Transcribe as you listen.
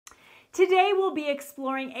Today we'll be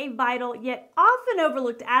exploring a vital yet often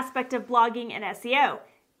overlooked aspect of blogging and SEO,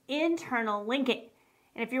 internal linking.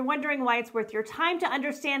 And if you're wondering why it's worth your time to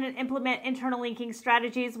understand and implement internal linking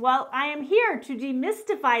strategies, well, I am here to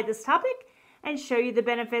demystify this topic and show you the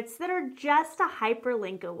benefits that are just a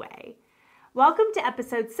hyperlink away. Welcome to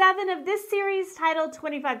episode 7 of this series titled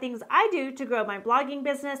 25 Things I Do to Grow My Blogging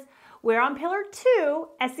Business. We're on Pillar 2,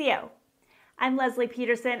 SEO. I'm Leslie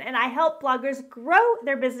Peterson, and I help bloggers grow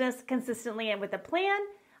their business consistently and with a plan.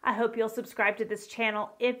 I hope you'll subscribe to this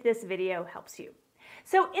channel if this video helps you.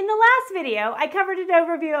 So in the last video, I covered an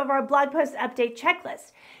overview of our blog post update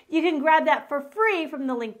checklist. You can grab that for free from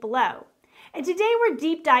the link below. And today we're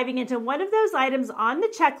deep diving into one of those items on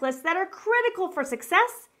the checklist that are critical for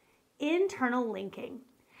success, internal linking.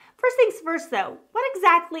 First things first though, what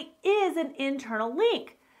exactly is an internal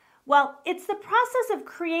link? Well, it's the process of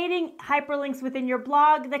creating hyperlinks within your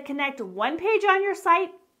blog that connect one page on your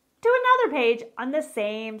site to another page on the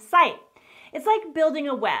same site. It's like building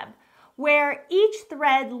a web where each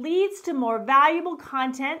thread leads to more valuable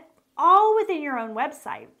content all within your own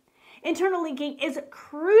website. Internal linking is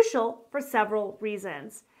crucial for several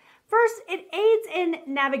reasons. First, it aids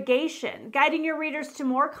in navigation, guiding your readers to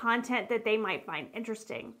more content that they might find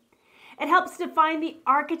interesting. It helps define the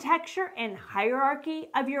architecture and hierarchy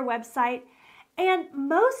of your website. And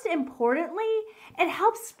most importantly, it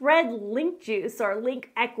helps spread link juice or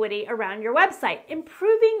link equity around your website,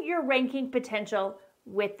 improving your ranking potential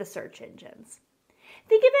with the search engines.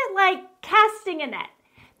 Think of it like casting a net.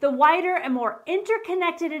 The wider and more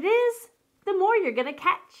interconnected it is, the more you're going to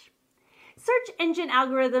catch. Search engine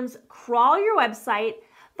algorithms crawl your website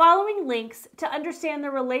following links to understand the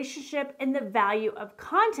relationship and the value of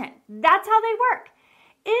content. That's how they work.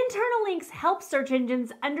 Internal links help search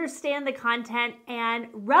engines understand the content and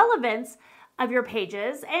relevance of your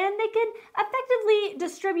pages, and they can effectively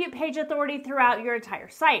distribute page authority throughout your entire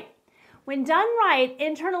site. When done right,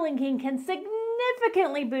 internal linking can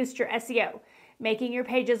significantly boost your SEO, making your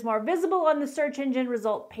pages more visible on the search engine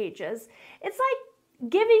result pages. It's like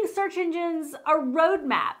giving search engines a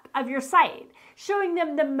roadmap of your site, showing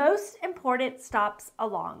them the most important stops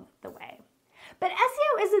along the way. But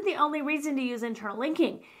SEO isn't the only reason to use internal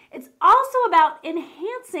linking. It's also about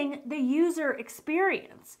enhancing the user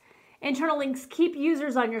experience. Internal links keep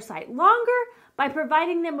users on your site longer by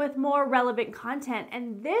providing them with more relevant content,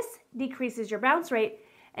 and this decreases your bounce rate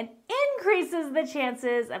and increases the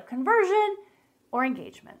chances of conversion or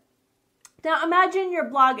engagement. Now imagine your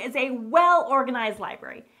blog is a well-organized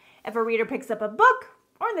library. If a reader picks up a book,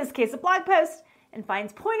 or in this case a blog post, and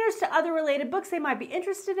finds pointers to other related books they might be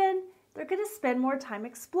interested in, they're going to spend more time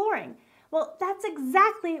exploring. Well, that's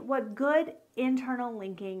exactly what good internal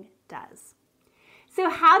linking does. So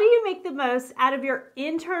how do you make the most out of your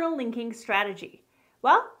internal linking strategy?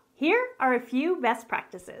 Well, here are a few best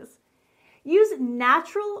practices. Use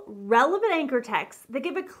natural, relevant anchor texts that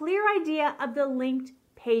give a clear idea of the linked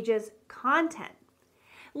page's content.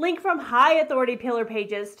 Link from high authority pillar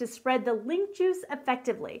pages to spread the link juice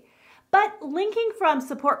effectively. But linking from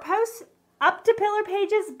support posts up to pillar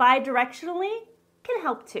pages bidirectionally can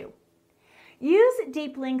help too. Use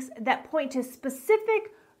deep links that point to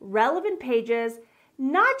specific relevant pages,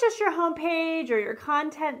 not just your homepage or your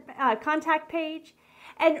contact page,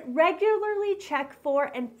 and regularly check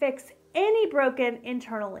for and fix any broken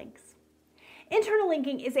internal links. Internal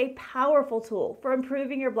linking is a powerful tool for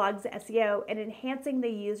improving your blog's SEO and enhancing the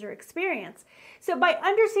user experience. So by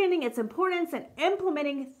understanding its importance and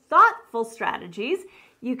implementing thoughtful strategies,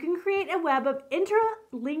 you can create a web of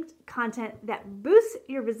interlinked content that boosts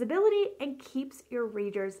your visibility and keeps your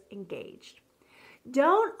readers engaged.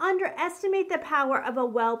 Don't underestimate the power of a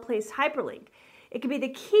well-placed hyperlink. It can be the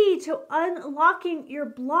key to unlocking your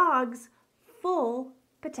blog's full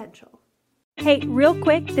potential. Hey, real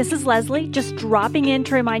quick, this is Leslie, just dropping in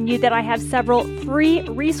to remind you that I have several free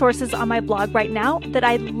resources on my blog right now that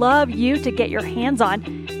I'd love you to get your hands on.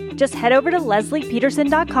 Just head over to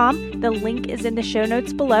lesliepeterson.com, the link is in the show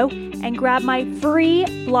notes below, and grab my free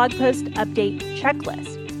blog post update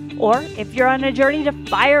checklist. Or if you're on a journey to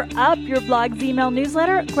fire up your blog's email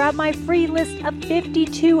newsletter, grab my free list of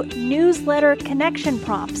 52 newsletter connection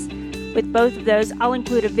prompts. With both of those, I'll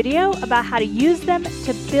include a video about how to use them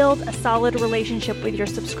to build a solid relationship with your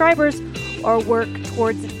subscribers or work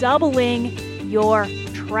towards doubling your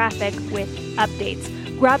traffic with updates.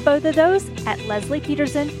 Grab both of those at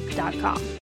lesliepeterson.com.